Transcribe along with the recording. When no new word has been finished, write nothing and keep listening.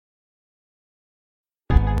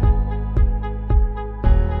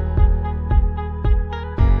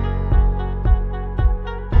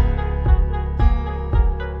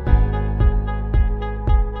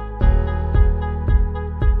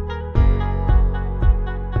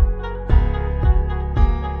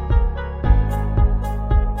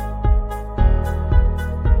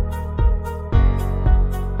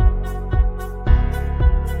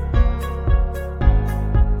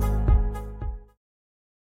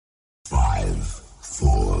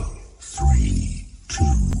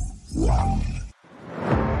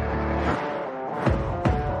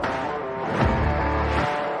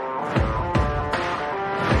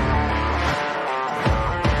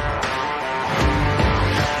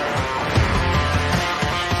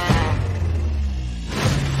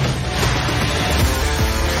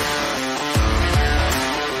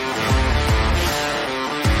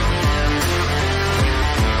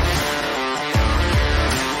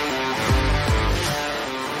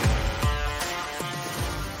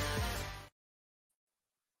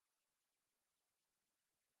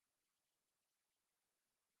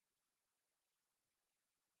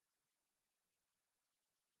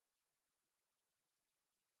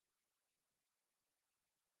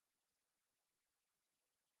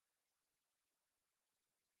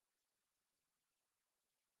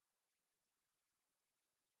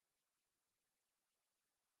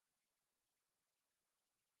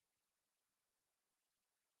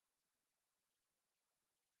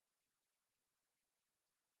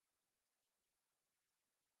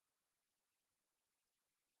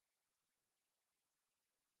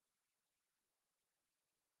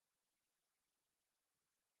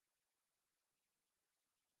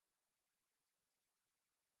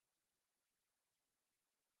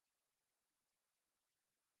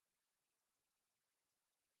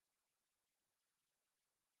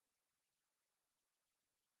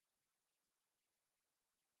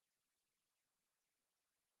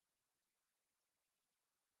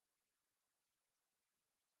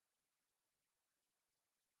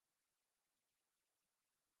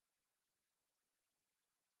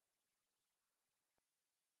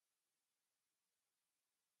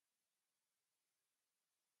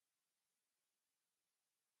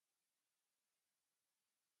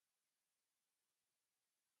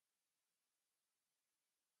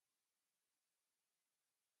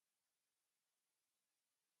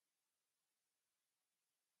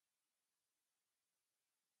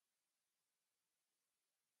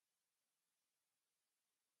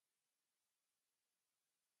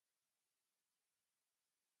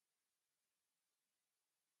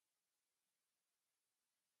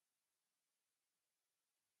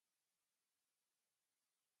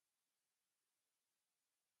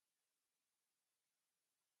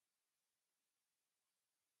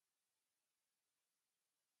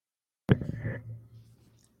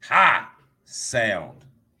Ha! Sound.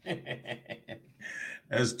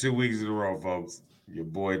 That's 2 weeks in a row, folks. Your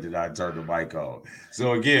boy did not turn the mic on.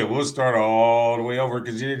 So again, we'll start all the way over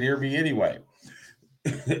because you didn't hear me anyway.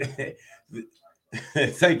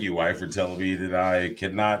 Thank you, wife, for telling me that I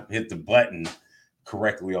cannot hit the button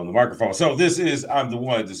correctly on the microphone. So this is I'm the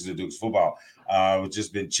one. This is the Dukes football. We've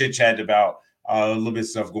just been chit chatting about a little bit of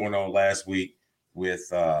stuff going on last week with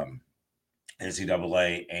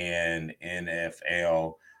NCAA and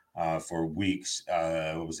NFL for weeks.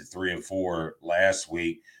 What was it, 3 and 4 last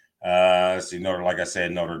week? So like I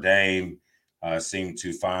said, Notre Dame seemed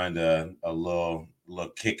to find a little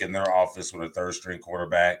kick in their office with a third string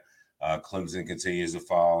quarterback. Clemson continues to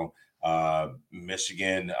fall.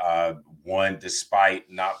 Michigan won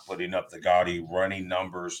despite not putting up the gaudy running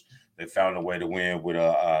numbers. They found a way to win with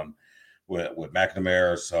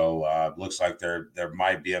McNamara. So looks like there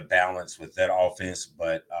might be a balance with that offense,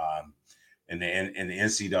 but in the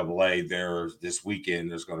NCAA, there's this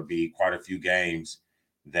weekend there's going to be quite a few games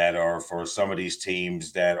that are for some of these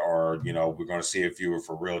teams that are we're going to see if you were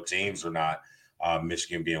for real teams or not.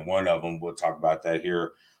 Michigan being one of them. We'll talk about that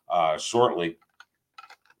here shortly.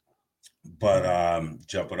 But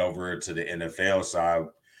jumping over to the NFL side,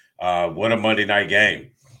 what a Monday night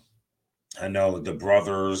game! I know the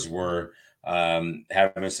brothers were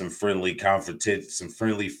having some friendly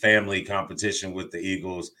family competition with the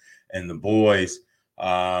Eagles and the boys.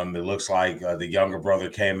 It looks like the younger brother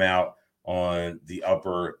came out on the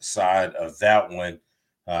upper side of that one.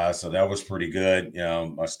 So that was pretty good.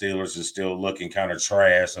 My Steelers are still looking kind of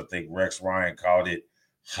trash. I think Rex Ryan called it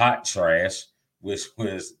hot trash, which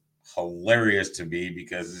was hilarious to me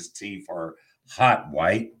because his teeth are hot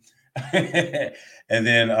white. And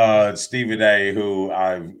then Stephen A, who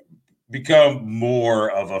I've become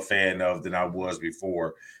more of a fan of than I was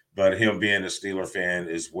before. But him being a Steeler fan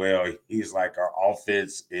as well, he's like, our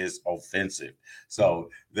offense is offensive. So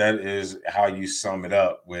that is how you sum it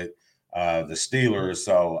up with the Steelers.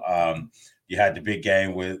 So you had the big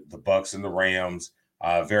game with the Bucks and the Rams.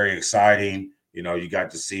 Very exciting. You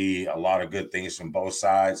got to see a lot of good things from both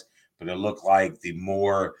sides, but it looked like the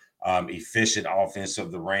more efficient offense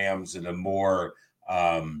of the Rams and the more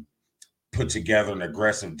put together an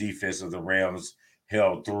aggressive defense of the Rams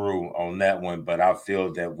held through on that one. But I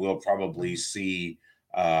feel that we'll probably see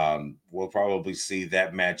that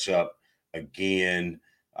matchup again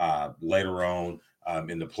later on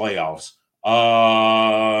in the playoffs.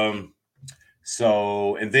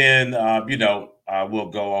 So and then we'll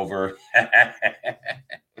go over.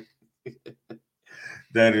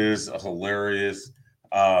 That is hilarious.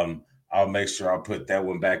 I'll make sure I'll put that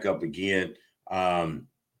one back up again. I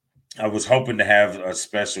was hoping to have a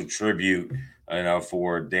special tribute,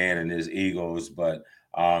 for Dan and his Eagles, but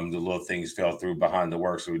the little things fell through behind the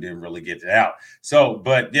work, so we didn't really get it out. So,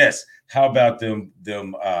 but yes, how about them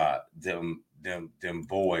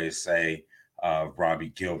boys say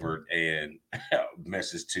Robbie Gilbert and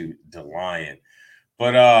message to the Lion.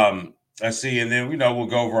 But let's see, and then we'll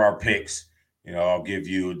go over our picks. I'll give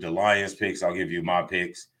you the Lions picks. I'll give you my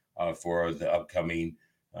picks for the upcoming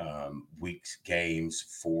week's games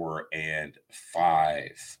 4 and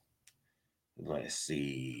 5. Let's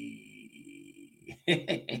see.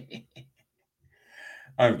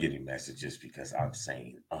 I'm getting messages because I'm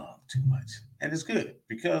saying too much. And it's good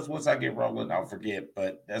because once I get rolling, I'll forget.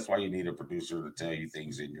 But that's why you need a producer to tell you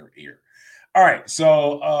things in your ear. All right.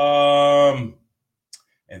 So,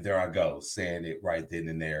 and there I go, saying it right then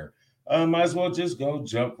and there. Might as well just go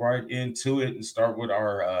jump right into it and start with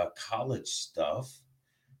our college stuff,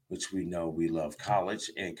 which we know we love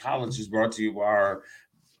college. And college is brought to you by our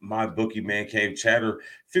my bookie man cave chatter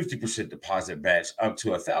 50% deposit batch up to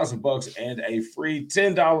 $1,000 and a free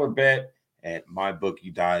 $10 bet at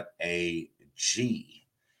mybookie.ag.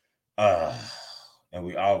 Uh, and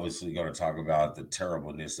we obviously going to talk about the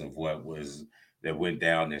terribleness of what was that went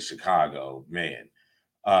down in Chicago. Man,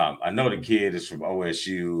 I know the kid is from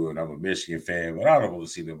OSU and I'm a Michigan fan, but I don't want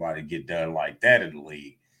to see nobody get done like that in the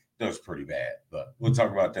league. That was pretty bad, but we'll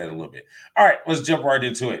talk about that in a little bit. All right, let's jump right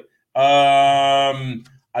into it.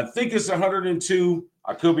 I think it's 102.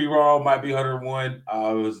 I could be wrong. Might be 101.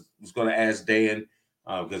 I was going to ask Dan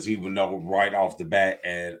because he would know right off the bat,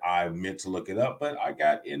 and I meant to look it up, but I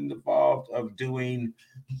got involved of doing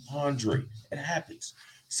laundry. It happens.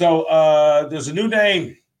 So there's a new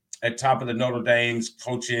name at top of the Notre Dame's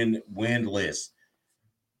coaching win list.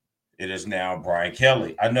 It is now Brian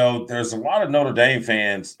Kelly. I know there's a lot of Notre Dame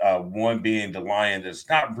fans, one being the Lion, that's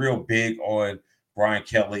not real big on Brian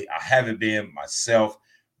Kelly. I haven't been myself,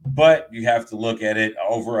 but you have to look at it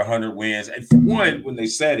over 100 wins. And for one, when they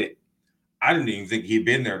said it, I didn't even think he'd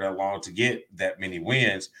been there that long to get that many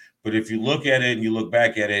wins. But if you look at it and you look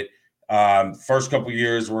back at it, first couple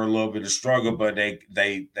years were a little bit of struggle, but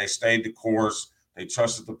they stayed the course. They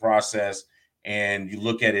trusted the process, and you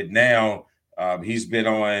look at it now. He's been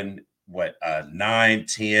on what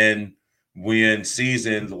 9-10 win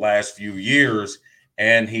season the last few years,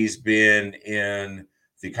 and he's been in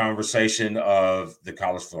the conversation of the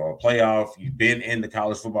college football playoff. You've been in the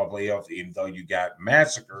college football playoff, even though you got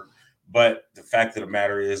massacred. But the fact of the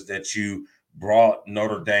matter is that you brought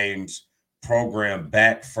Notre Dame's program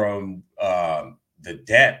back from the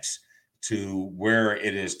depths to where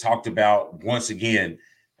it is talked about once again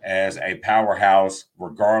as a powerhouse,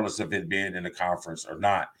 regardless of it being in a conference or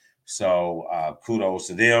not. So kudos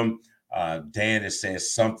to them. Dan has said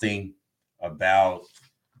something about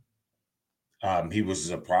he was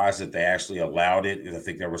surprised that they actually allowed it. I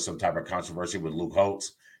think there was some type of controversy with Luke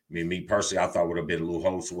Holtz. I mean, me personally, I thought it would have been Luke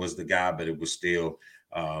Holtz was the guy, but it was still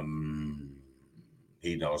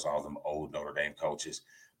he knows all them old Notre Dame coaches.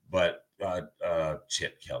 But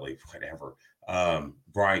Chip Kelly, whatever.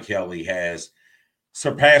 Brian Kelly has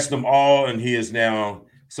surpassed them all, and he is now.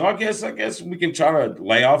 So I guess we can try to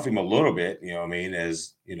lay off him a little bit. You know what I mean?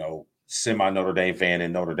 As semi Notre Dame fan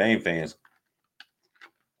and Notre Dame fans,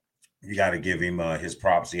 you got to give him his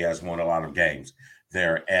props. He has won a lot of games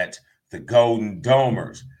there at the Golden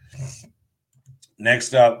Domers.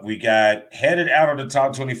 Next up, we got headed out of the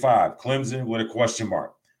top 25, Clemson with a question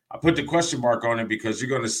mark. I put the question mark on it because you're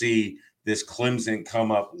going to see this Clemson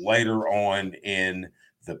come up later on in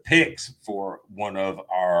the picks for one of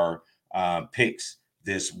our picks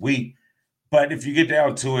this week. But if you get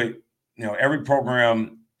down to it, every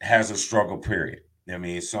program has a struggle period. I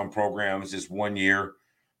mean, some programs is 1 year,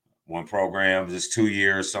 one program is 2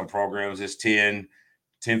 years, some programs is 10,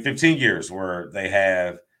 15 years where they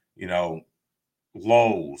have,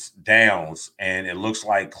 lows, downs, and it looks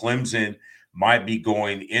like Clemson might be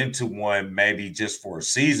going into one maybe just for a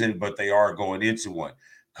season, but they are going into one.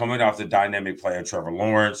 Coming off the dynamic play of Trevor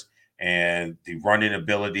Lawrence and the running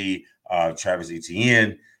ability of Travis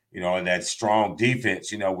Etienne, and that strong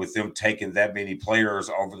defense, with them taking that many players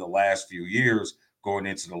over the last few years going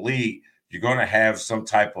into the league, you're going to have some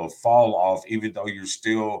type of fall off, even though you're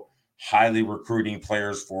still highly recruiting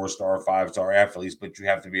players, 4-star, 5-star athletes, but you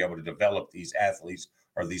have to be able to develop these athletes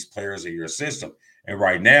or these players in your system. And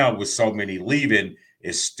right now, with so many leaving,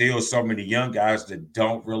 it's still so many young guys that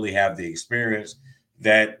don't really have the experience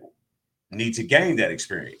that need to gain that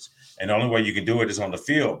experience. And the only way you can do it is on the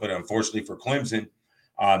field. But unfortunately for Clemson,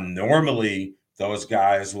 normally those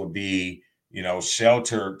guys will be,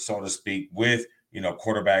 sheltered, so to speak, with,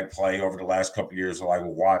 quarterback play over the last couple of years, like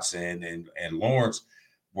with Watson and Lawrence,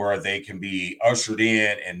 where they can be ushered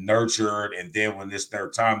in and nurtured. And then when it's their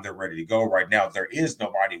time, they're ready to go. Right now, there is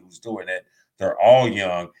nobody who's doing it. They're all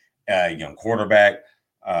young quarterback.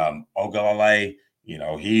 Ogalale,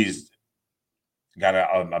 he's got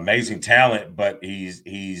an amazing talent, but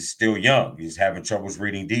he's still young. He's having troubles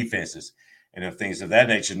reading defenses and things of that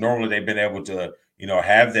nature. Normally, they've been able to,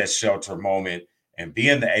 have that shelter moment and be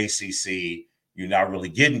in the ACC. You're not really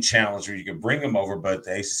getting challenged where you can bring them over, but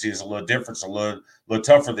the ACC is a little different. It's a little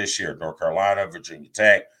tougher this year. North Carolina, Virginia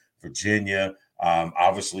Tech, Virginia,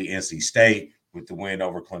 obviously NC State with the win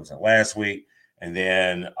over Clemson last week. And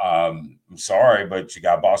then I'm sorry, but you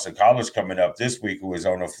got Boston College coming up this week, who is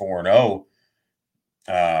on a 4-0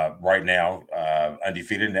 right now,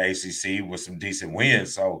 undefeated in the ACC with some decent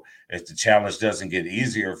wins. So if the challenge doesn't get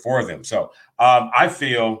easier for them. So I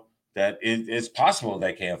feel that it's possible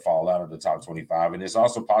they can fall out of the top 25. And it's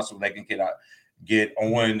also possible they can get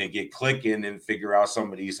on and get clicking and figure out some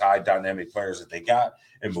of these high dynamic players that they got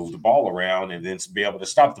and move the ball around and then to be able to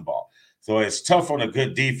stop the ball. So it's tough on a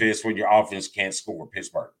good defense when your offense can't score,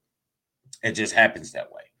 Pittsburgh. It just happens that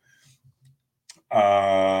way.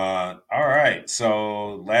 All right.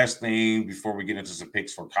 So last thing before we get into some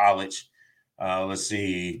picks for college, let's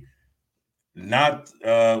see. I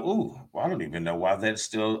don't even know why that's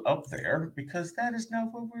still up there because that is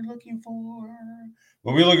not what we're looking for.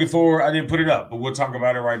 What we're looking for, I didn't put it up, but we'll talk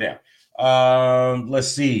about it right now. Let's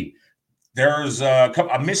see. There's a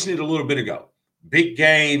couple, I mentioned it a little bit ago. Big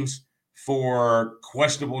games for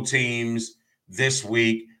questionable teams this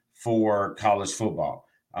week for college football.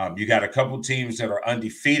 You got a couple teams that are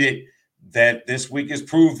undefeated that this week is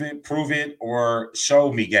prove it or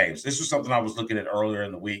show me games. This was something I was looking at earlier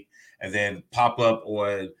in the week and then pop up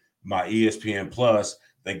on my ESPN Plus.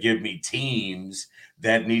 They give me teams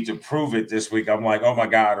that need to prove it this week. I'm like, oh my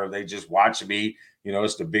God, are they just watching me?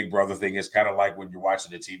 It's the Big Brother thing. It's kind of like when you're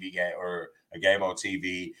watching a TV game or a game on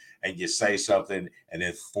TV and you say something and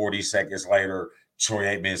then 40 seconds later, Troy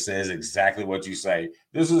Aikman says exactly what you say.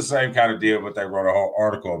 This is the same kind of deal, but they wrote a whole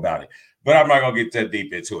article about it. But I'm not going to get that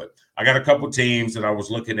deep into it. I got a couple teams that I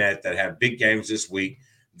was looking at that have big games this week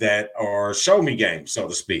that are show me games, so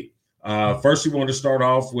to speak. First, we want to start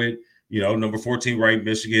off with, number 14 ranked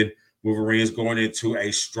Michigan Wolverines going into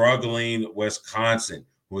a struggling Wisconsin,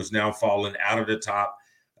 who is now falling out of the top,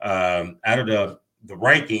 out of the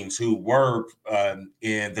rankings, who were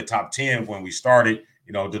in the top 10 when we started.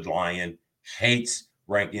 The Lion hates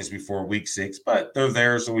rankings before week 6, but they're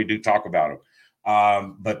there, so we do talk about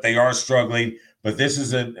them. But they are struggling. But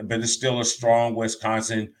it's still a strong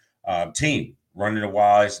Wisconsin team, running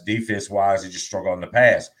wise, defense wise. They just struggle in the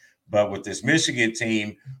past. But with this Michigan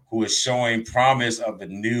team, who is showing promise of a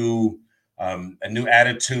new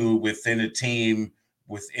attitude within the team,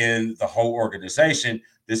 within the whole organization,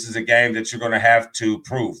 this is a game that you're going to have to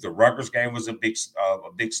prove. The Rutgers game was a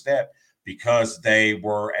big step because they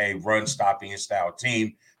were a run-stopping style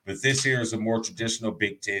team. But this here is a more traditional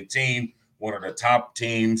Big Ten team, one of the top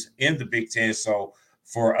teams in the Big Ten. So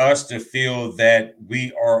for us to feel that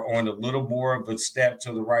we are on a little more of a step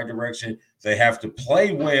to the right direction, they have to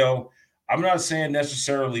play well. I'm not saying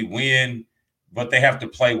necessarily win, but they have to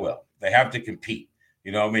play well. They have to compete.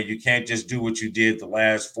 You can't just do what you did the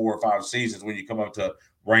last 4 or 5 seasons when you come up to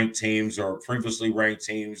ranked teams or previously ranked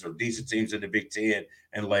teams or decent teams in the Big Ten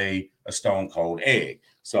and lay a stone cold egg.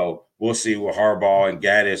 So we'll see what Harbaugh and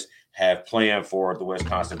Gaddis have planned for the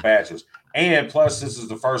Wisconsin Badgers. And plus, this is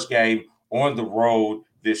the first game on the road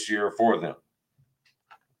this year for them.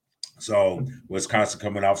 So Wisconsin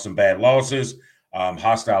coming off some bad losses,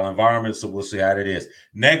 hostile environment. So we'll see how it is.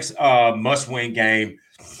 Next must-win game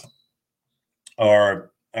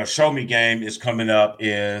or a show-me game is coming up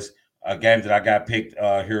is a game that I got picked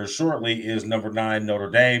here shortly is number 9, Notre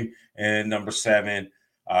Dame, and number 7,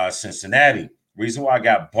 Cincinnati. Reason why I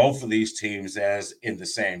got both of these teams as in the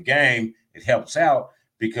same game, it helps out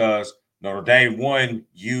because Notre Dame won.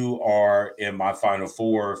 You are in my Final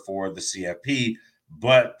Four for the CFP,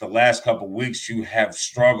 but the last couple of weeks you have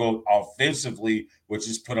struggled offensively, which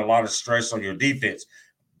has put a lot of stress on your defense.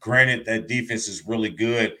 Granted, that defense is really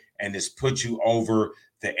good and it's put you over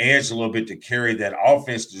the edge a little bit to carry that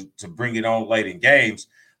offense to bring it on late in games.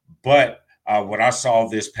 But what I saw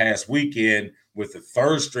this past weekend with the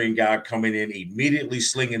third string guy coming in, immediately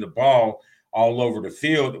slinging the ball all over the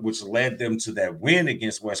field, which led them to that win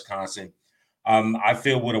against Wisconsin. I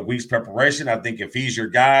feel with a week's preparation, I think if he's your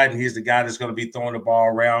guy and he's the guy that's going to be throwing the ball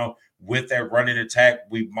around with that running attack,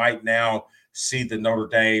 we might now see the Notre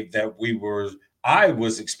Dame that I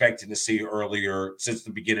was expecting to see earlier since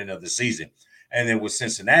the beginning of the season. And then with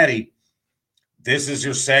Cincinnati, this is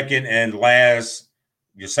your second and last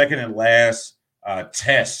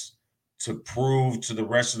test to prove to the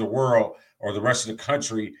rest of the world or the rest of the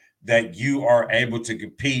country that you are able to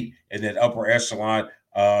compete in that upper echelon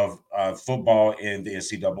of football in the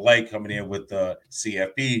NCAA, coming in with the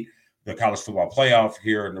CFP, the college football playoff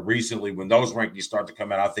here and recently when those rankings start to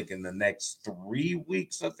come out, I think in the next 3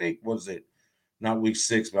 weeks, not week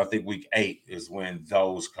 6, but I think week 8 is when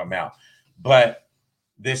those come out. But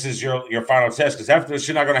this is your final test because after this,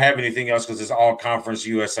 you're not going to have anything else because it's all Conference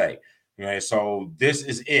USA. So this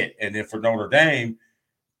is it. And then for Notre Dame,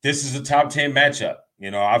 this is a top 10 matchup.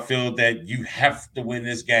 I feel that you have to win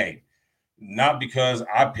this game. Not because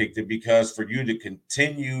I picked it, because for you to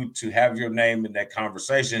continue to have your name in that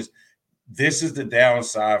conversations, this is the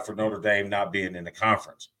downside for Notre Dame not being in the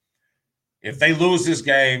conference. If they lose this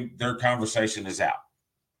game, their conversation is out.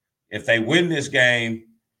 If they win this game,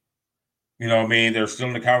 they're still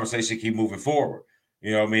in the conversation, keep moving forward.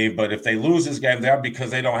 But if they lose this game, they're because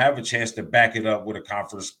they don't have a chance to back it up with a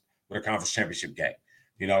conference championship game.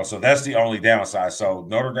 So that's the only downside. So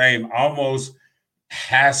Notre Dame almost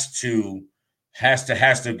has to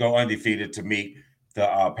go undefeated to meet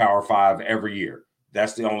the Power 5 every year.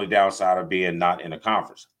 That's the only downside of being not in a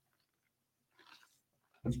conference.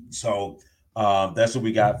 So that's what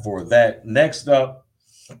we got for that. Next up,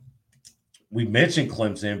 we mentioned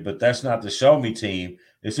Clemson, but that's not the show me team.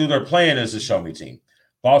 It's who they're playing as the show me team.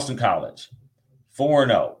 Boston College,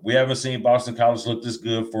 4-0. We haven't seen Boston College look this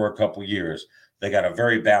good for a couple years. They got a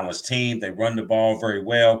very balanced team. They run the ball very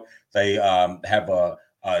well. They have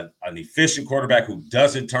an efficient quarterback who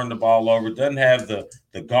doesn't turn the ball over, doesn't have the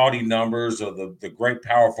gaudy numbers or the great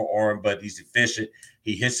powerful arm, but he's efficient.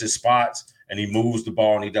 He hits his spots and he moves the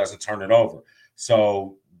ball and he doesn't turn it over.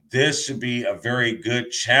 So this should be a very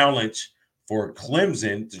good challenge for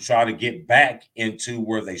Clemson to try to get back into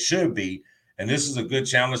where they should be. And this is a good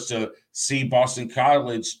challenge to see Boston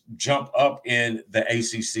College jump up in the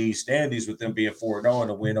ACC standings with them being 4-0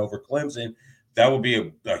 and a win over Clemson. that will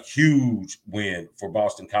be a huge win for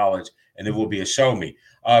Boston College, and it will be a show me.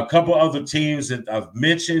 A couple other teams that I've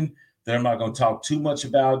mentioned that I'm not going to talk too much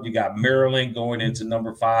about. You got Maryland going into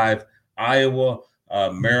number 5, Iowa,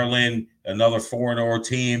 Maryland, another 4-0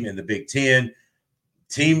 team in the Big Ten.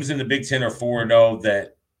 Teams in the Big Ten are 4-0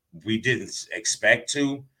 that we didn't expect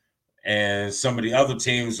to, and some of the other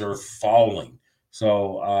teams are falling.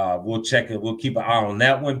 So we'll check it. We'll keep an eye on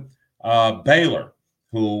that one. Baylor,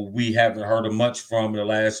 who we haven't heard of much from in the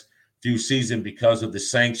last few seasons because of the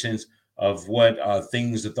sanctions of what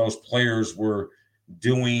things that those players were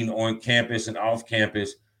doing on campus and off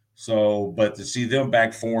campus. So, but to see them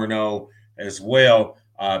back 4-0 as well,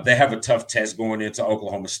 they have a tough test going into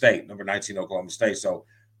Oklahoma State, number 19 Oklahoma State. So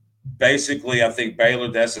basically, I think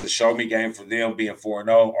Baylor, that's a show me game for them being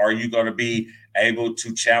 4-0. Are you going to be able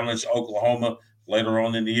to challenge Oklahoma later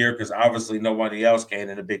on in the year? Because obviously nobody else can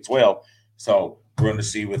in the Big 12. So we're going to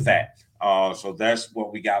see with that. So that's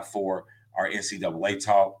what we got for our NCAA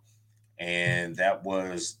talk. And that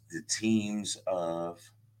was the teams of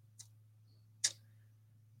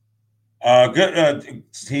good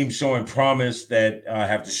teams showing promise that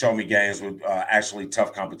have to show me games with actually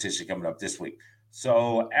tough competition coming up this week.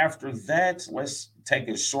 So after that, let's take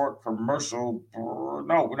a short commercial.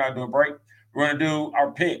 No, we're not doing a break. We're going to do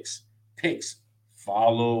our picks. Picks.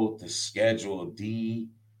 Follow the schedule, D.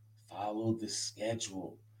 Follow the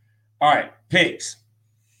schedule. All right, picks.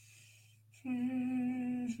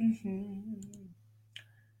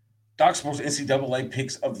 Doc Sports NCAA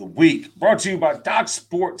Picks of the Week. Brought to you by Doc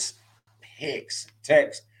Sports Picks.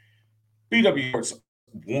 Text BW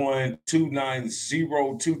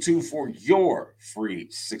 129022 for your free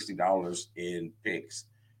 $60 in picks.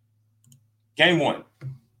 Game 1.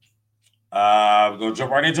 We're going to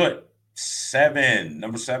jump right into it.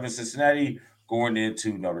 Number 7, Cincinnati going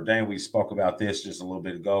into Notre Dame. We spoke about this just a little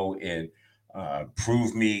bit ago in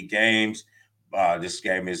Prove Me games. This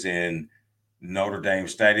game is in Notre Dame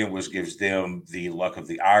Stadium, which gives them the luck of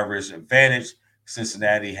the Irish advantage.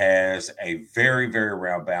 Cincinnati has a very, very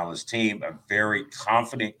well-balanced team, a very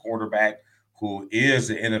confident quarterback who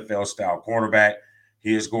is an NFL-style quarterback.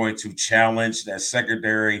 He is going to challenge that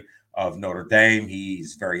secondary of Notre Dame.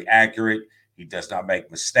 He's very accurate. He does not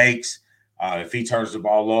make mistakes. If he turns the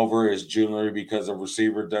ball over, it's generally because a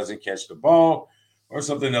receiver doesn't catch the ball or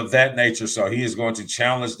something of that nature. So he is going to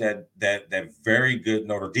challenge that very good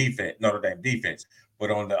Notre Dame defense. But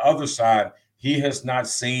on the other side, he has not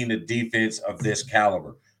seen a defense of this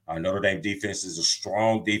caliber. Notre Dame defense is a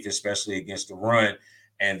strong defense, especially against the run,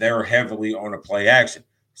 and they're heavily on the play action.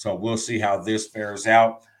 So we'll see how this fares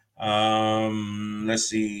out. Let's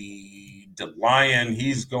see. The Lion,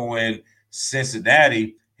 he's going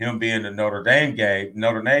Cincinnati. Him being a Notre Dame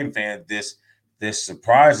fan, this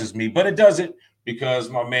surprises me, but it doesn't, because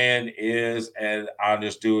my man is an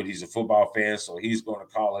honest dude. He's a football fan, so he's going to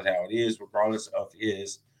call it how it is, regardless of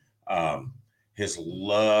his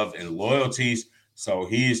love and loyalties. So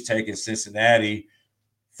he is taking Cincinnati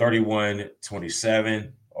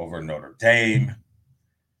 31-27 over Notre Dame.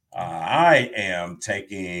 I'm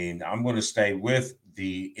going to stay with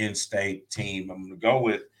the in-state team. I'm going to go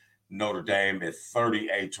with Notre Dame at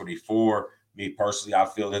 38-24. Me personally, I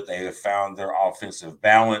feel that they have found their offensive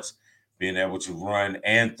balance, being able to run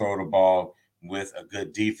and throw the ball with a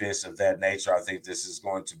good defense of that nature. I think this is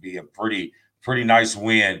going to be a pretty nice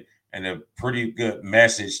win and a pretty good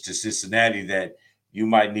message to Cincinnati that you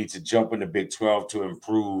might need to jump in the Big 12 to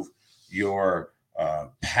improve your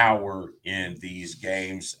power in these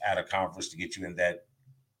games at a conference to get you in that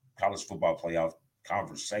college football playoff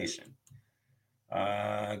conversation.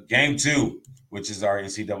 Game 2, which is our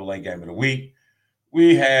NCAA game of the week.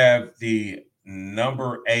 We have the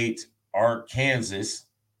number 8 Arkansas,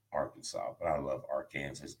 but I love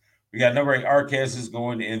Arkansas. We got number 8 Arkansas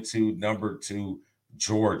going into number 2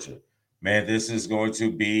 Georgia. Man, this is going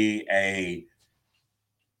to be a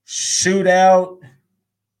shootout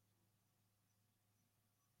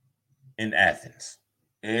in Athens.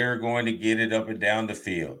 They're going to get it up and down the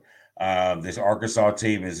field. This Arkansas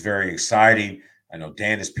team is very exciting. I know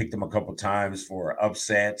Dan has picked them a couple times for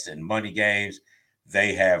upsets and money games.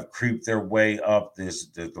 They have creeped their way up the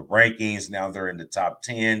rankings. Now they're in the top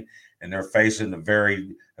 10, and they're facing a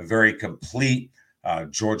very complete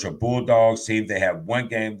Georgia Bulldogs team. They have one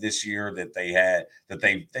game this year that they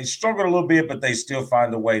struggled a little bit, but they still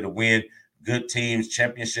find a way to win. Good teams,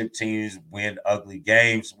 championship teams, win ugly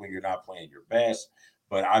games when you're not playing your best.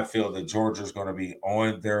 But I feel that Georgia's going to be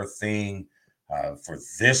on their thing for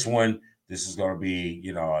this one. This is going to be,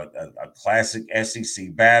 a classic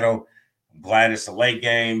SEC battle. I'm glad it's a late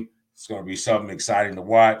game. It's going to be something exciting to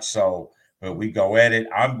watch. So but we go at it.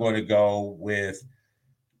 I'm going to go with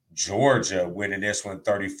Georgia winning this one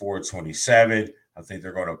 34-27. I think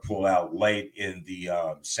they're going to pull out late in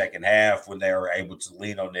the second half when they are able to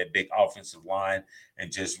lean on their big offensive line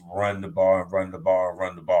and just run the ball and run the ball and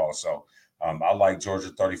run the ball. So I like Georgia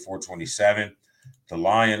 34-27. The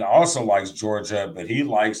Lion also likes Georgia, but he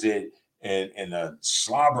likes it in a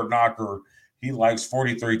slobber knocker. He likes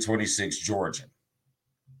 43-26 Georgia.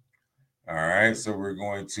 All right, so we're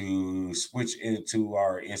going to switch into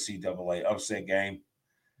our NCAA upset game.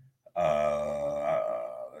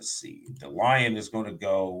 Let's see. The Lion is going to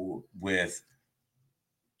go with,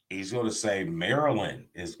 he's going to say Maryland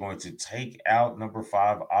is going to take out number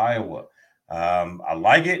 5 Iowa. I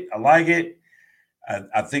like it. I like it.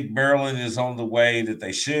 I think Maryland is on the way that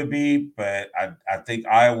they should be, but I think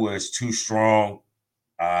Iowa is too strong.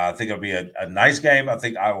 I think it'll be a nice game. I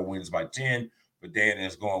think Iowa wins by 10, but Dan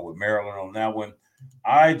is going with Maryland on that one.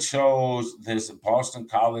 I chose this Boston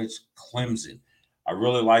College Clemson. I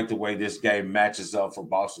really like the way this game matches up for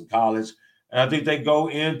Boston College, and I think they go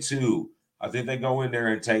in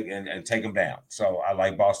there and take them down. So I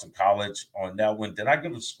like Boston College on that one. Did I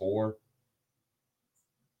give a score?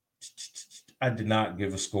 I did not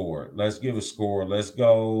give a score. Let's give a score. Let's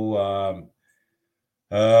go.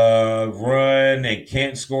 Run and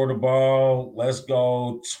can't score the ball. Let's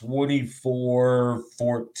go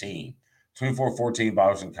 24-14. 24-14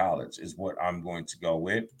 Boston College is what I'm going to go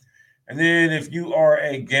with. And then if you are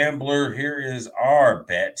a gambler, here is our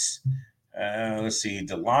bets. Let's see.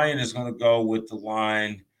 The Lion is going to go with the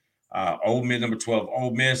line. Ole Miss, number 12,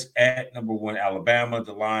 Ole Miss at number 1, Alabama.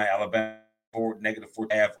 The line, Alabama,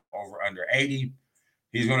 -4.5 over under 80.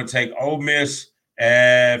 He's going to take Ole Miss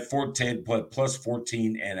at 14 plus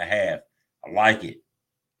 14.5. I like it.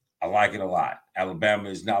 I like it a lot. Alabama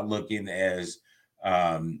is not looking as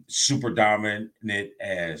super dominant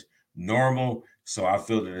as normal. So I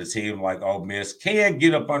feel that a team like Ole Miss can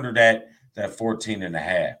get up under that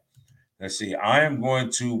 14.5. Let's see. I am going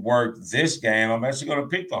to work this game. I'm actually going to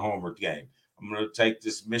pick the homer game. I'm going to take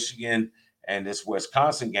this Michigan and this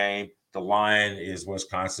Wisconsin game. The line is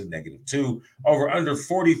Wisconsin -2 over under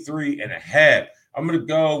 43.5. I'm going to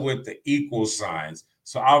go with the equal signs.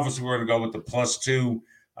 So obviously we're going to go with the +2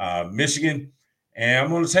 Michigan, and I'm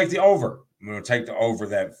going to take the over. I'm going to take the over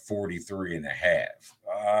that 43.5.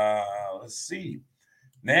 Let's see.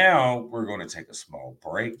 Now we're going to take a small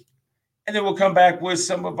break, and then we'll come back with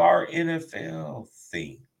some of our NFL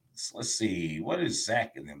things. Let's see. What is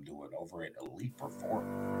Zach and them doing over at Elite Performance?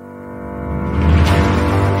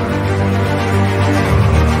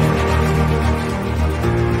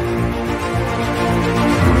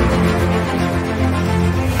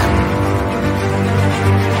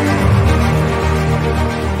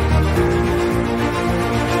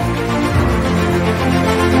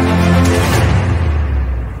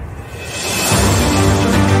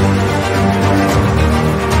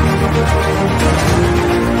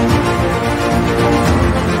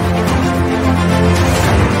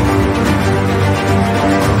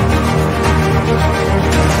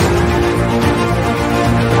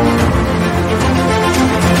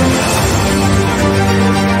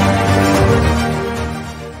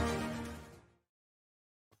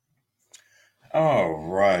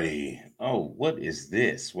 What is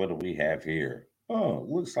this? What do we have here? Oh,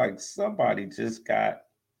 looks like somebody just got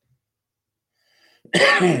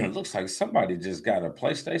looks like somebody just got a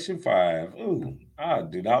PlayStation 5. Ooh,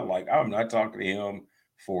 I'm not talking to him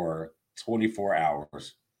for 24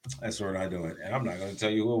 hours. That's what I'm doing. And I'm not going to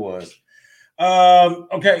tell you who it was.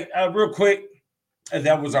 Okay, real quick.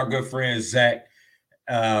 That was our good friend Zach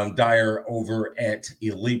Dyer over at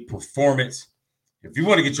Elite Performance. If you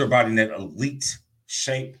want to get your body in that elite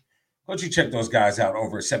shape, why don't you check those guys out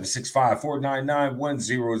over at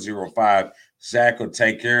 765-499-1005. Zach will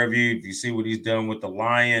take care of you. If you see what he's done with the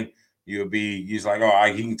Lion, he's like,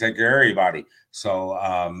 he can take care of everybody.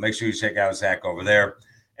 So make sure you check out Zach over there.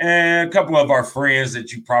 And a couple of our friends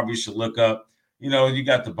that you probably should look up. You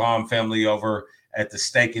got the Baum family over at the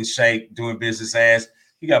Steak and Shake doing business as.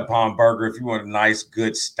 You got Baum Burger. If you want a nice,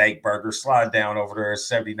 good steak burger, slide down over there at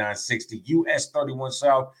 7960 US 31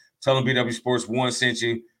 South. Tell them BW Sports 1 sent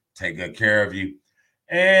you. Take good care of you.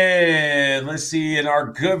 And let's see, and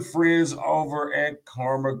our good friends over at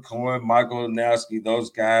Karma Coin, Michael Anowski, those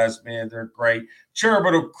guys, man, they're great.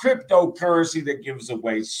 Charitable cryptocurrency that gives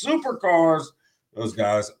away supercars. Those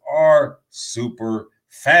guys are super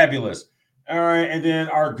fabulous. All right, and then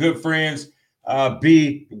our good friends,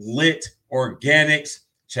 Be Lit Organics.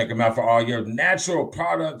 Check them out for all your natural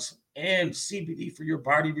products and CBD for your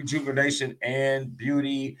body rejuvenation and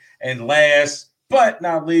beauty. And last but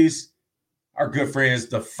not least, our good friends,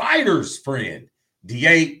 the Fighters Friend,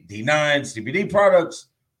 D8, D9, CBD products,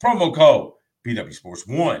 promo code BW Sports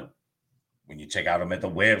 1 when you check out them at the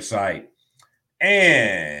website.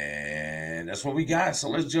 And that's what we got. So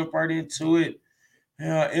let's jump right into it.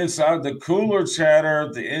 Inside the Cooler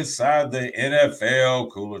Chatter, inside the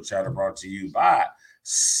NFL Cooler Chatter brought to you by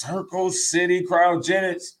Circle City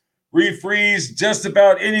Cryogenics. Refreeze just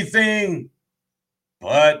about anything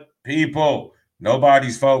but people.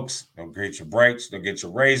 Nobody's, folks. They'll get your brakes, they'll get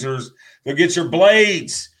your razors, they'll get your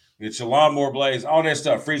blades, get your lawnmower blades, all that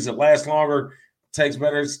stuff. Freeze it, lasts longer, takes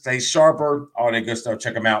better, stays sharper, all that good stuff.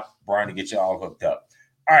 Check them out. Brian to get you all hooked up.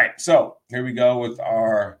 All right, so here we go with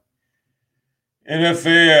our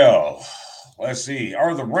NFL. Let's see.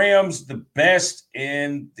 Are the Rams the best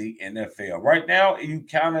in the NFL? Right now, you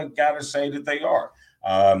kind of got to say that they are.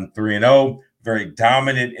 3-0, very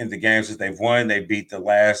dominant in the games that they've won. They beat the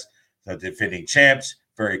defending champs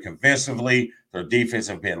very convincingly. Their defense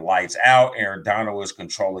have been lights out. Aaron Donald is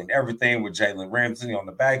controlling everything with Jalen Ramsey on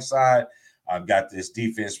the backside. I've got this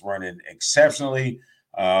defense running exceptionally.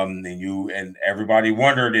 And everybody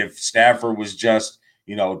wondered if Stafford was just,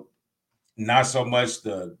 not so much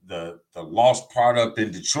the lost product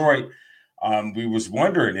in Detroit. We was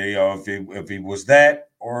wondering, if he was that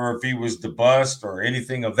or if he was the bust or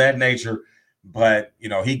anything of that nature. But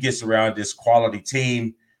he gets around this quality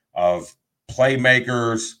team of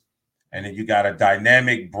playmakers, and then you got a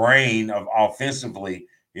dynamic brain of offensively.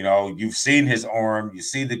 You've seen his arm, you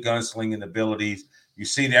see the gunslinging abilities, you've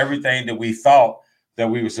seen everything that we thought that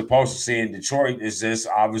we were supposed to see in Detroit. Is this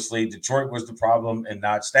obviously Detroit was the problem and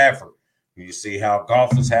not Stafford? You see how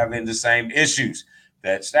Goff is having the same issues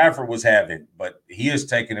that Stafford was having, but he is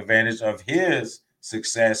taking advantage of his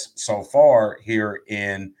success so far here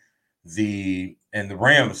in the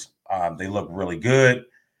Rams. They look really good.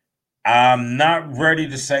 I'm not ready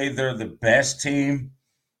to say they're the best team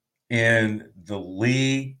in the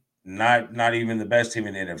league, not even the best team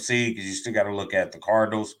in the NFC, because you still got to look at the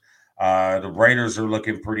Cardinals. The Raiders are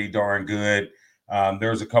looking pretty darn good.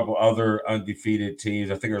 There's a couple other undefeated teams.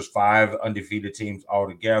 I think there's 5 undefeated teams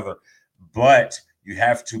altogether, but you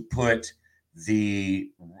have to put the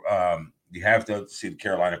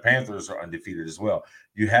Carolina Panthers are undefeated as well.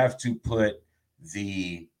 You have to put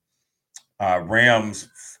the Rams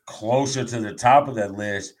closer to the top of that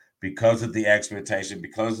list because of the expectation,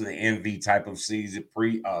 because of the envy type of season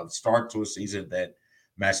start to a season that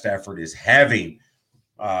Matt Stafford is having.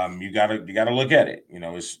 You gotta look at it.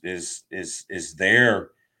 It's there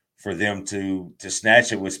for them to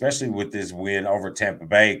snatch it, especially with this win over Tampa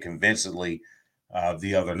Bay convincingly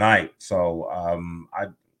the other night. So I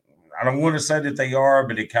don't want to say that they are,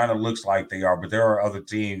 but it kind of looks like they are. But there are other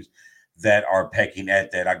teams that are pecking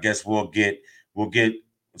at that. I guess we'll get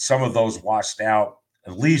some of those washed out.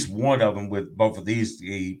 At least one of them with both of this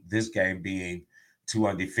game being 2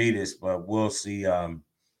 undefeateds, but we'll see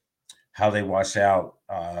how they wash out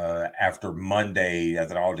after Monday,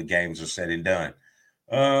 after all the games are said and done.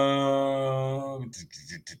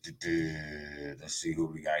 Let's see who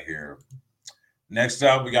we got here. Next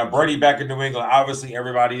up, we got Brady back in New England. Obviously,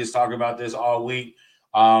 everybody is talking about this all week.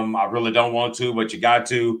 I really don't want to, but you got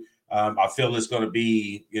to. I feel it's going to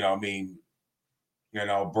be,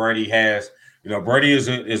 Brady has, Brady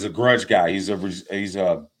is a grudge guy. He's a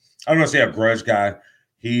I don't want to say a grudge guy.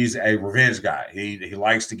 He's a revenge guy. He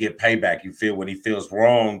likes to get payback. When he feels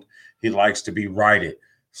wronged, he likes to be righted.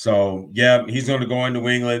 So, yeah, he's going to go into New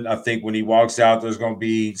England. I think when he walks out, there's going to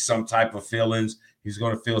be some type of feelings. He's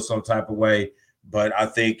going to feel some type of way. But I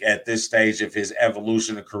think at this stage of his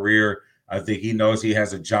evolution of career, I think he knows he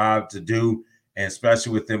has a job to do. And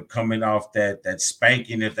especially with them coming off that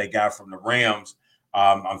spanking that they got from the Rams,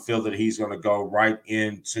 I feel that he's going to go right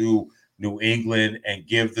into New England and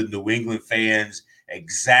give the New England fans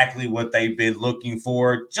exactly what they've been looking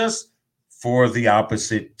for, just for the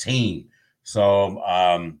opposite team. So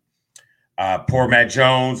poor Matt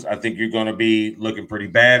Jones, I think you're going to be looking pretty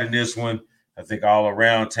bad in this one. I think all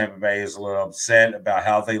around Tampa Bay is a little upset about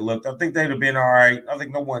how they looked. I think they'd have been all right. I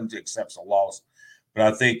think no one accepts a loss.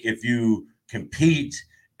 But I think if you compete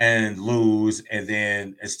and lose, and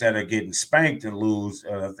then instead of getting spanked and lose,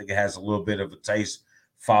 I think it has a little bit of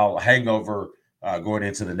a hangover going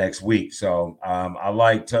into the next week. So I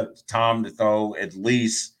like Tom to throw at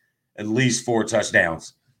least 4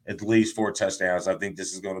 touchdowns. At least 4 touchdowns. I think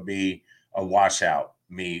this is going to be a washout,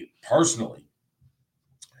 me personally.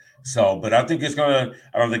 So, but I don't think it's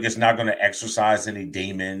not going to exercise any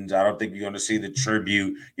demons. I don't think you're going to see the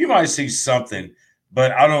tribute. You might see something,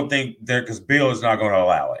 but I don't think because Bill is not going to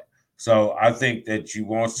allow it. So I think that you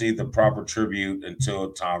won't see the proper tribute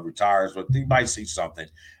until Tom retires, but you might see something.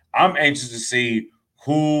 I'm anxious to see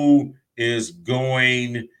who is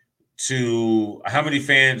going to, how many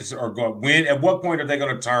fans are going, when, at what point are they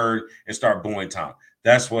going to turn and start booing Tom?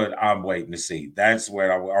 That's what I'm waiting to see. That's what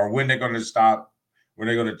or when they're going to stop, when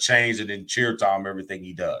they're going to change and then cheer Tom everything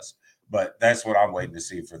he does. But that's what I'm waiting to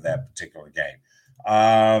see for that particular game.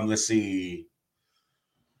 Let's see.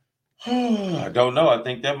 I don't know. I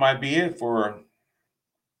think that might be it for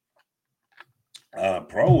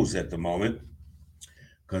pros at the moment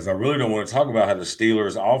because I really don't want to talk about how the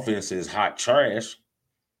Steelers' offense is hot trash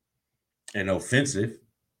and offensive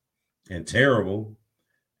and terrible.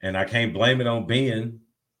 And I can't blame it on Ben.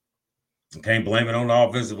 I can't blame it on the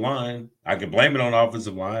offensive line. I can blame it on the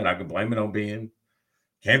offensive line. I can blame it on Ben.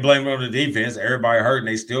 Can't blame it on the defense. Everybody hurt and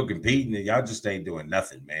they still competing, and y'all just ain't doing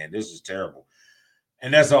nothing, man. This is terrible.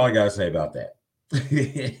 And that's all I gotta say about that.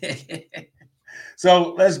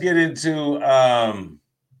 So let's get into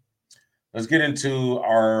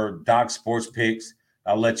our Doc Sports picks.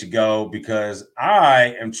 I'll let you go because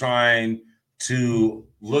I am trying to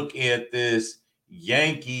look at this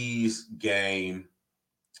Yankees game.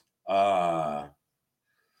 Who are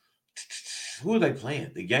they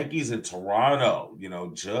playing? The Yankees in Toronto. You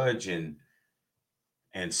know, Judge and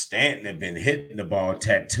Stanton have been hitting the ball,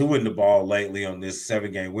 tattooing the ball lately on this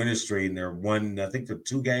 7-game winning streak. And they're I think they're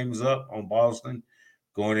 2 games up on Boston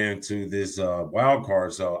going into this wild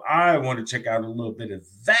card. So I want to check out a little bit of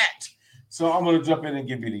that. So I'm going to jump in and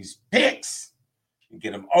give you these picks and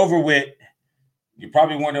get them over with. You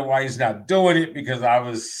probably wonder why he's not doing it because I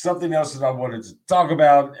was something else that I wanted to talk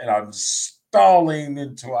about, and I'm stalling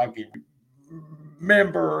until I can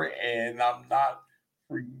remember, and I'm not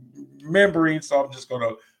remembering, so I'm just going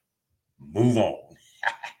to move on.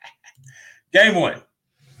 Game 1,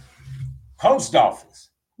 Colts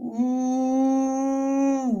Dolphins. Ooh-wee.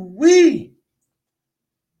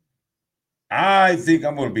 I think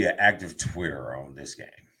I'm going to be an active Twitterer on this game.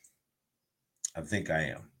 I think I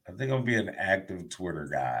am. I think I'm going to be an active Twitter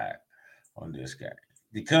guy on this game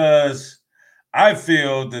because I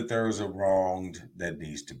feel that there is a wrong that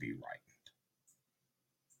needs to be right.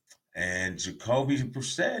 And Jacoby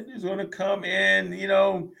Brissett is going to come in,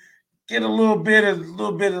 get a little bit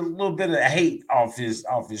of hate off his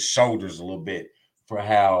shoulders a little bit for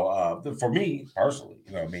how for me personally,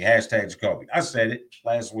 hashtag Jacoby. I said it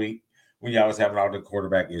last week when y'all was having all the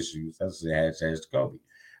quarterback issues. I said hashtag Jacoby.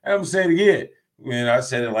 I'm gonna say it again. When I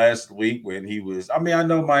said it last week when he was, I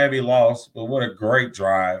know Miami lost, but what a great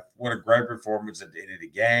drive. What a great performance at the end of the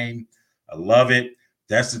game. I love it.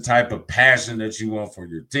 That's the type of passion that you want for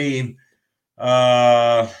your team.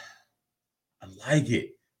 I like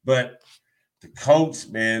it. But the Colts,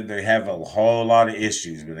 man, they have a whole lot of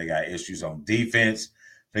issues. But they got issues on defense.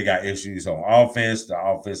 They got issues on offense. The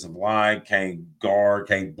offensive line can't guard,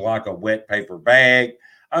 can't block a wet paper bag.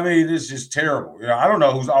 I mean, it's just terrible. I don't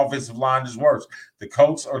know whose offensive line is worse, the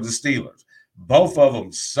Colts or the Steelers. Both of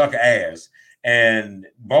them suck ass. And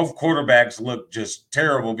both quarterbacks look just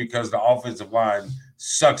terrible because the offensive line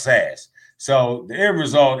sucks ass. So the end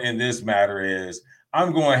result in this matter is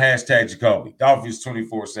I'm going hashtag Jacoby. Dolphins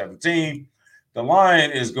 24-17. The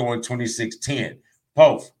line is going 26-10.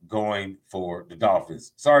 Both going for the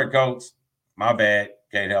Dolphins. Sorry, Coach. My bad.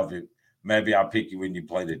 Can't help it. Maybe I'll pick you when you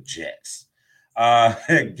play the Jets.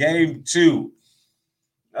 Game 2.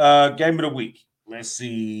 Game of the week. Let's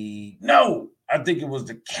see. No, I think it was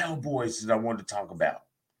the Cowboys that I wanted to talk about.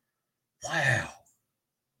 Wow.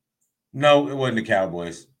 No, it wasn't the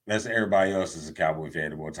Cowboys. That's everybody else is a Cowboy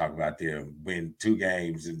fan that want to talk about them win 2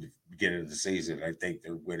 games in the beginning of the season. I think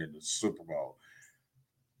they're winning the Super Bowl.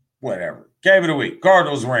 Whatever. Game of the week.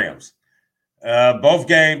 Cardinals, Rams. Both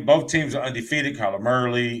teams are undefeated. Kyler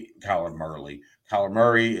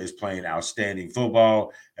Murray is playing outstanding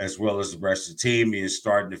football, as well as the rest of the team. He is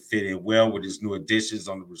starting to fit in well with his new additions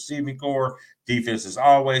on the receiving core. Defense is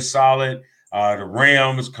always solid. The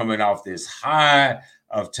Rams coming off this high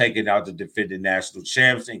of taking out the defending national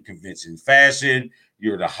champs in convincing fashion.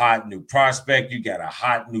 You're the hot new prospect. You got a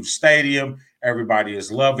hot new stadium. Everybody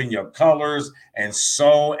is loving your colors, and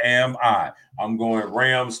so am I. I'm going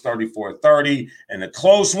Rams 34-30 and a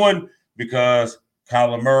close one because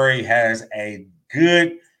Kyler Murray has a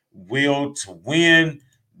good will to win.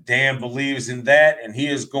 Dan believes in that, and he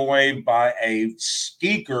is going by a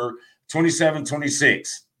skeeker 27-26.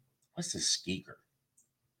 What's a skeeker?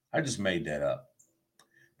 I just made that up.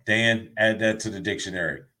 Dan, add that to the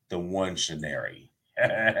dictionary. The one shanary.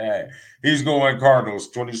 He's going Cardinals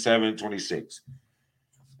 27-26.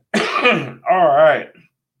 All right.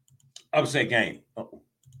 Upset game. Uh-oh.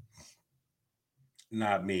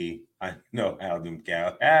 Not me. I know how them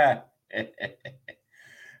cow.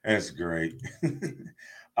 That's great.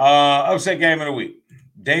 Upset game of the week.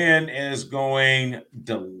 Dan is going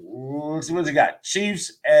what's he got?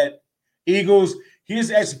 Chiefs at Eagles.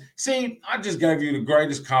 He's actually, see, I just gave you the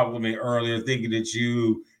greatest compliment earlier, thinking that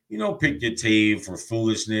you pick your team for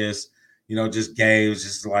foolishness, just games,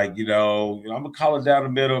 just like, I'm gonna call it down the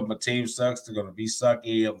middle. If my team sucks, they're gonna be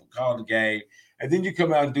sucky. I'm gonna call the game. And then you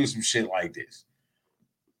come out and do some shit like this.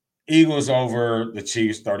 Eagles over the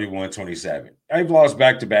Chiefs 31-27. They've lost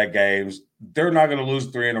back-to-back games. They're not going to lose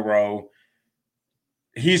 3 in a row.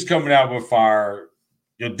 He's coming out with fire.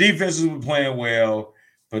 Your defense has been playing well,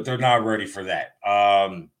 but they're not ready for that.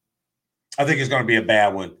 I think it's going to be a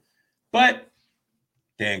bad one. But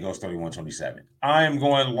Dan goes 31-27. I am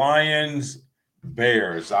going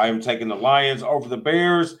Lions-Bears. I am taking the Lions over the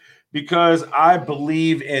Bears because I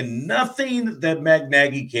believe in nothing that Matt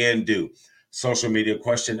Nagy can do. Social media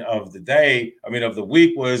question of the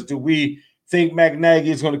week was, do we think Matt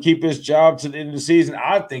Nagy is going to keep his job to the end of the season?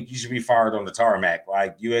 I think he should be fired on the tarmac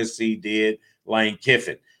like USC did Lane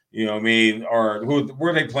Kiffin. You know what I mean? Or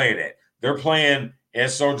where are they playing at? They're playing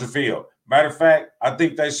at Soldier Field. Matter of fact, I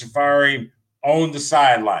think they should fire him on the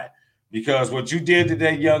sideline because what you did to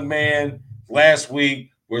that young man last week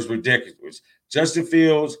was ridiculous. Justin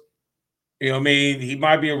Fields, he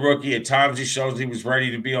might be a rookie. At times he shows he was ready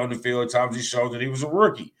to be on the field. At times he showed that he was a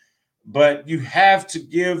rookie. But you have to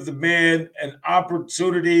give the man an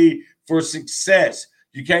opportunity for success.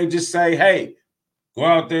 You can't just say, hey, go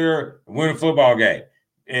out there and win a football game.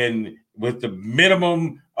 And with the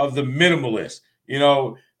minimum of the minimalist,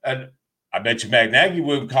 and I bet you Matt Nagy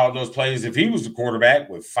wouldn't call those plays if he was the quarterback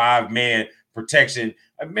with 5-man protection.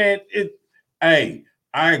 I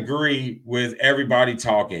agree with everybody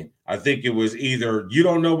talking. I think it was either you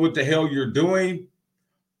don't know what the hell you're doing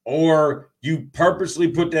or you purposely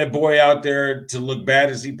put that boy out there to look bad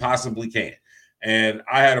as he possibly can. And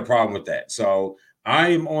I had a problem with that. So I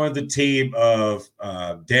am on the team of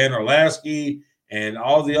Dan Orlovsky and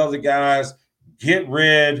all the other guys. Get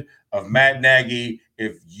rid of Matt Nagy.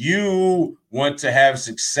 If you want to have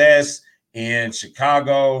success in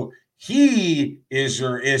Chicago, he is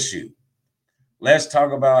your issue. Let's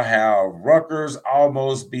talk about how Rutgers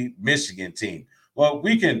almost beat Michigan team. Well,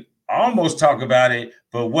 we can almost talk about it,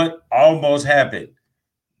 but what almost happened?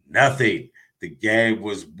 Nothing. The game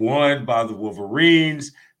was won by the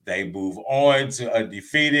Wolverines. They move on to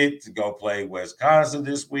undefeated to go play Wisconsin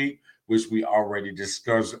this week, which we already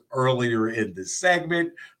discussed earlier in the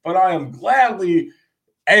segment. But I am gladly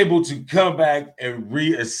able to come back and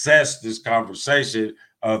reassess this conversation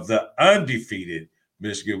of the undefeated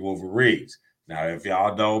Michigan Wolverines. Now, if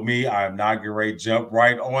y'all know me, I'm not getting ready to jump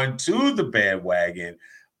right onto the bandwagon.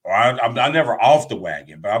 Or I'm never off the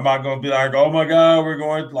wagon, but I'm not going to be like, oh, my God, we're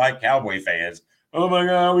going like Cowboy fans. Oh, my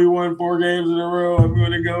God, we won 4 games in a row. I'm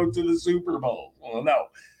going to go to the Super Bowl. Well, no,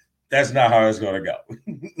 that's not how it's going to go.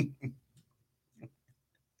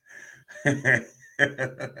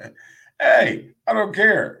 Hey, I don't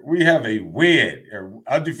care. We have a win or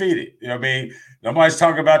undefeated. You know what I mean? Nobody's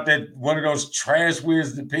talking about that one of those trash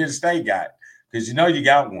wins that Penn State got. Because you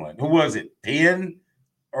got one. Who was it? Penn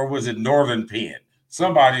or was it Northern Penn?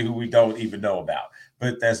 Somebody who we don't even know about.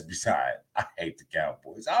 But that's beside. I hate the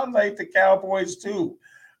Cowboys. I hate the Cowboys too.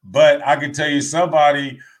 But I can tell you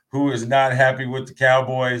somebody who is not happy with the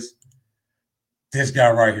Cowboys, this guy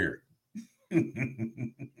right here.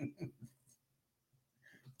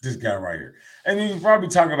 This guy right here. And you probably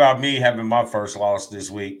talk about me having my first loss this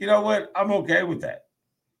week. You know what? I'm okay with that.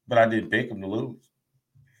 But I didn't pick him to lose.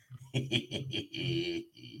 We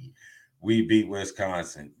beat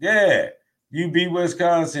Wisconsin. Yeah, you beat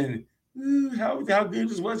Wisconsin. How good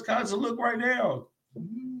does Wisconsin look right now?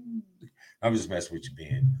 I'm just messing with you,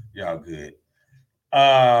 Ben. Y'all good.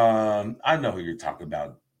 I know who you're talking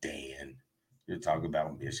about, Dan. You're talking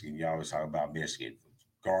about Michigan. You always talk about Michigan.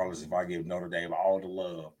 Regardless if I give Notre Dame all the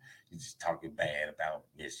love, you're just talking bad about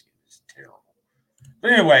Michigan. It's terrible.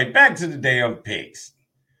 But anyway, back to the damn picks.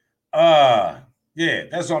 Yeah,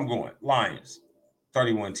 that's what I'm going. Lions,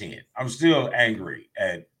 31-10. I'm still angry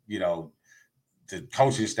at, the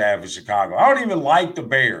coaching staff of Chicago. I don't even like the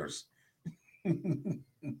Bears.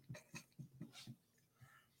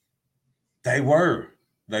 They were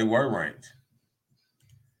ranked.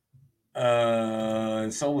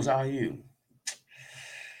 And so was IU.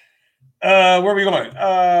 Where are we going?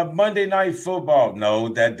 Monday Night Football. No,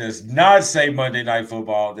 that does not say Monday Night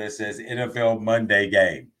Football. That says NFL Monday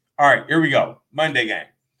game. All right, here we go. Monday game.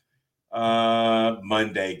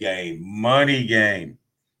 Monday game. Money game.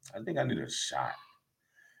 I think I need a shot.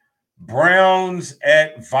 Browns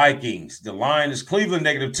at Vikings. The line is Cleveland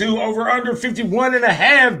 -2. Over under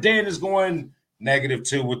 51.5. Dan is going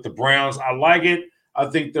 -2 with the Browns. I like it. I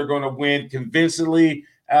think they're going to win convincingly.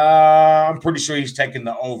 I'm pretty sure he's taking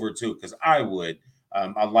the over too, because I would.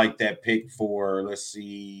 I like that pick for, let's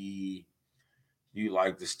see, you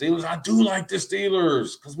like the Steelers? I do like the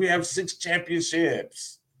Steelers because we have 6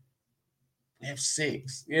 championships. We have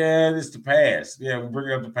 6. Yeah, it's the past. Yeah, we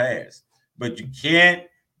bring up the past. But you can't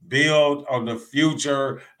build on the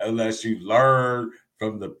future unless you learn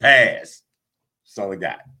from the past. That's all I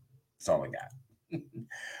got. That's all I got.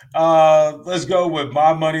 Let's go with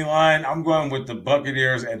my money line. I'm going with the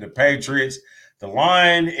Buccaneers and the Patriots. The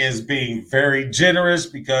line is being very generous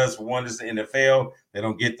because, for one, it's the NFL. They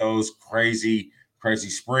don't get those crazy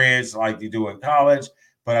spreads like they do in college.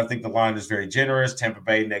 But I think the line is very generous. Tampa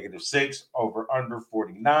Bay -6 over under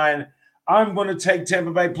 49. I'm going to take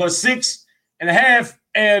Tampa Bay +6.5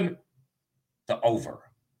 and the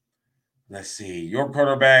over. Let's see. Your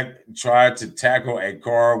quarterback tried to tackle a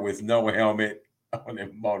car with no helmet on a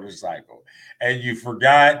motorcycle, and you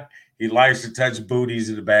forgot he likes to touch booties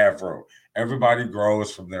in the bathroom. Everybody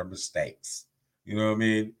grows from their mistakes. You know what I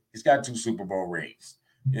mean? He's got 2 Super Bowl rings.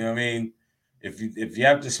 You know what I mean? If you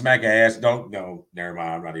have to smack an ass, don't no. Never mind.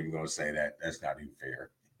 I'm not even going to say that. That's not even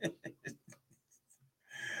fair.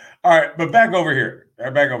 All right, but back over here.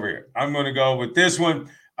 I'm going to go with this one.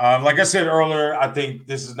 Like I said earlier, I think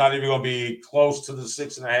this is not even going to be close to the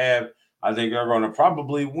 6.5. I think they're going to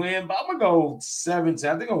probably win, but I'm going to go 17.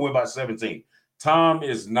 I think I'll win by 17. Tom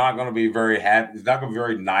is not going to be very happy. He's not going to be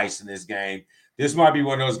very nice in this game. This might be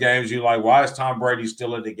one of those games you're like, why is Tom Brady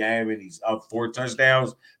still in the game and he's up 4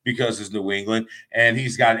 touchdowns? Because it's New England. And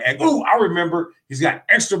he's got, I remember, he's got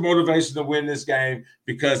extra motivation to win this game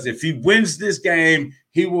because if he wins this game,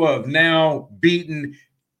 he will have now beaten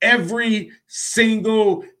every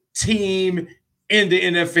single team in the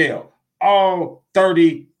NFL. All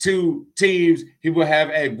 32 teams he will have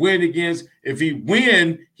a win against. If he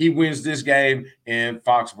wins this game in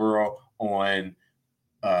Foxborough on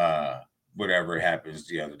whatever happens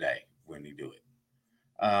the other day when he do it.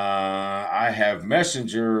 I have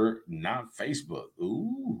Messenger, not Facebook.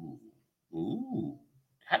 Ooh.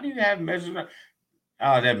 How do you have Messenger?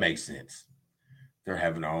 Oh, that makes sense. They're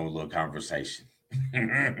having their own little conversation.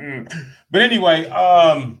 But anyway,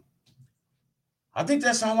 I think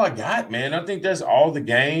that's all I got, man. I think that's all the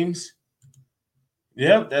games.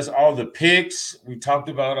 Yep, that's all the picks. We talked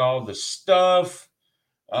about all the stuff.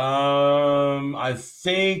 I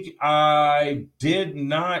think I did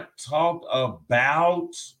not talk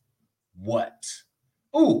about what?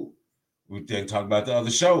 Ooh, we didn't talk about the other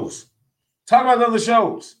shows.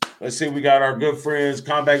 Let's see. We got our good friends,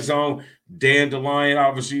 Combat Zone, Dan DeLion.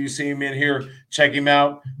 Obviously, you see him in here. Check him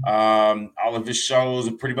out. All of his shows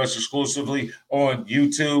are pretty much exclusively on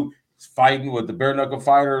YouTube. He's fighting with the bare knuckle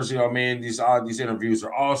fighters. You know, man, these interviews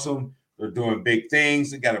are awesome. They're doing big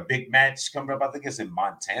things. They got a big match coming up. I think it's in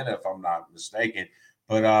Montana, if I'm not mistaken.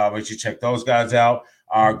 But make sure you check those guys out.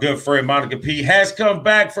 Our good friend Monica P has come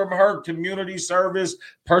back from her community service,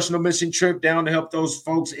 personal mission trip down to help those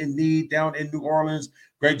folks in need down in New Orleans.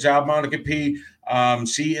 Great job, Monica P.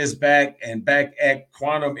 She is back at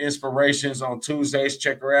Quantum Inspirations on Tuesdays.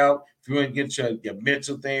 Check her out. If you want to get your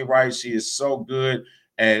mental thing right, she is so good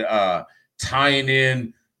at tying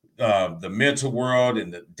in the mental world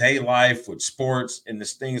and the day life with sports and the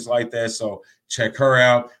things like that. So check her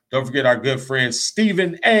out. Don't forget our good friend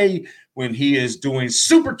Stephen A. when he is doing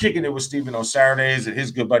Super Kicking It with Stephen on Saturdays, and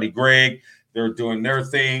his good buddy Greg. They're doing their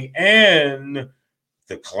thing. And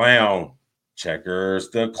the clown, Checkers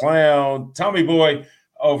the Clown, Tommy Boy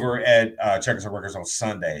over at Checkers and Workers on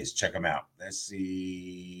Sundays. Check them out. Let's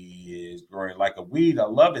see. It's growing like a weed. I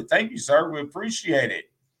love it. Thank you, sir. We appreciate it.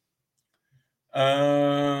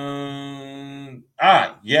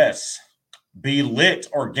 Yes. Be Lit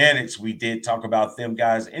Organics. We did talk about them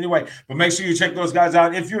guys anyway, but make sure you check those guys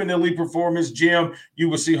out. If you're in the Elite Performance Gym, you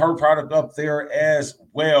will see her product up there as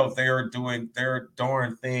well. They are doing their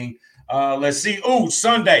darn thing. Let's see.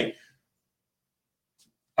 Sunday.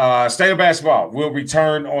 State of Basketball will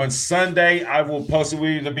return on Sunday. I will post it.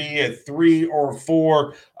 We'll either be at 3 or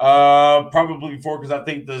 4, probably 4 because I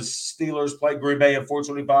think the Steelers play Green Bay at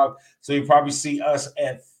 4:25. So you probably see us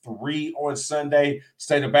at 3 on Sunday.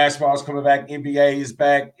 State of Basketball is coming back. NBA is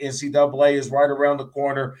back. NCAA is right around the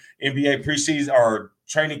corner. NBA preseason or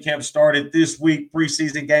training camp started this week.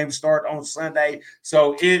 Preseason games start on Sunday.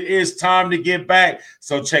 So it is time to get back.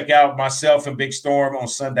 So check out myself and Big Storm on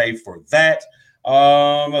Sunday for that.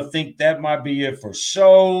 I think that might be it for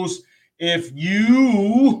shows. If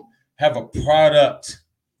you have a product,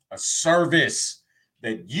 a service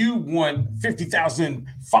that you want 50,000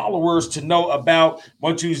 followers to know about, why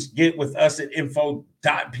don't you get with us at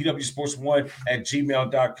info.pwsports1 at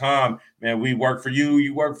gmail.com. Man, we work for you,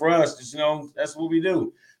 you work for us. Just, that's what we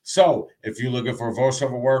do. So if you're looking for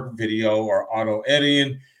voiceover work, video or auto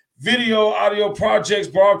editing, video, audio projects,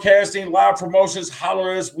 broadcasting, live promotions,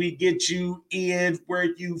 holler us. We get you in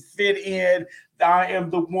where you fit in. I am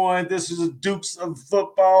the one. This is the Dukes of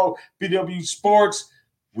Football, PW Sports.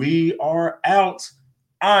 We are out.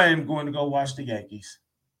 I am going to go watch the Yankees.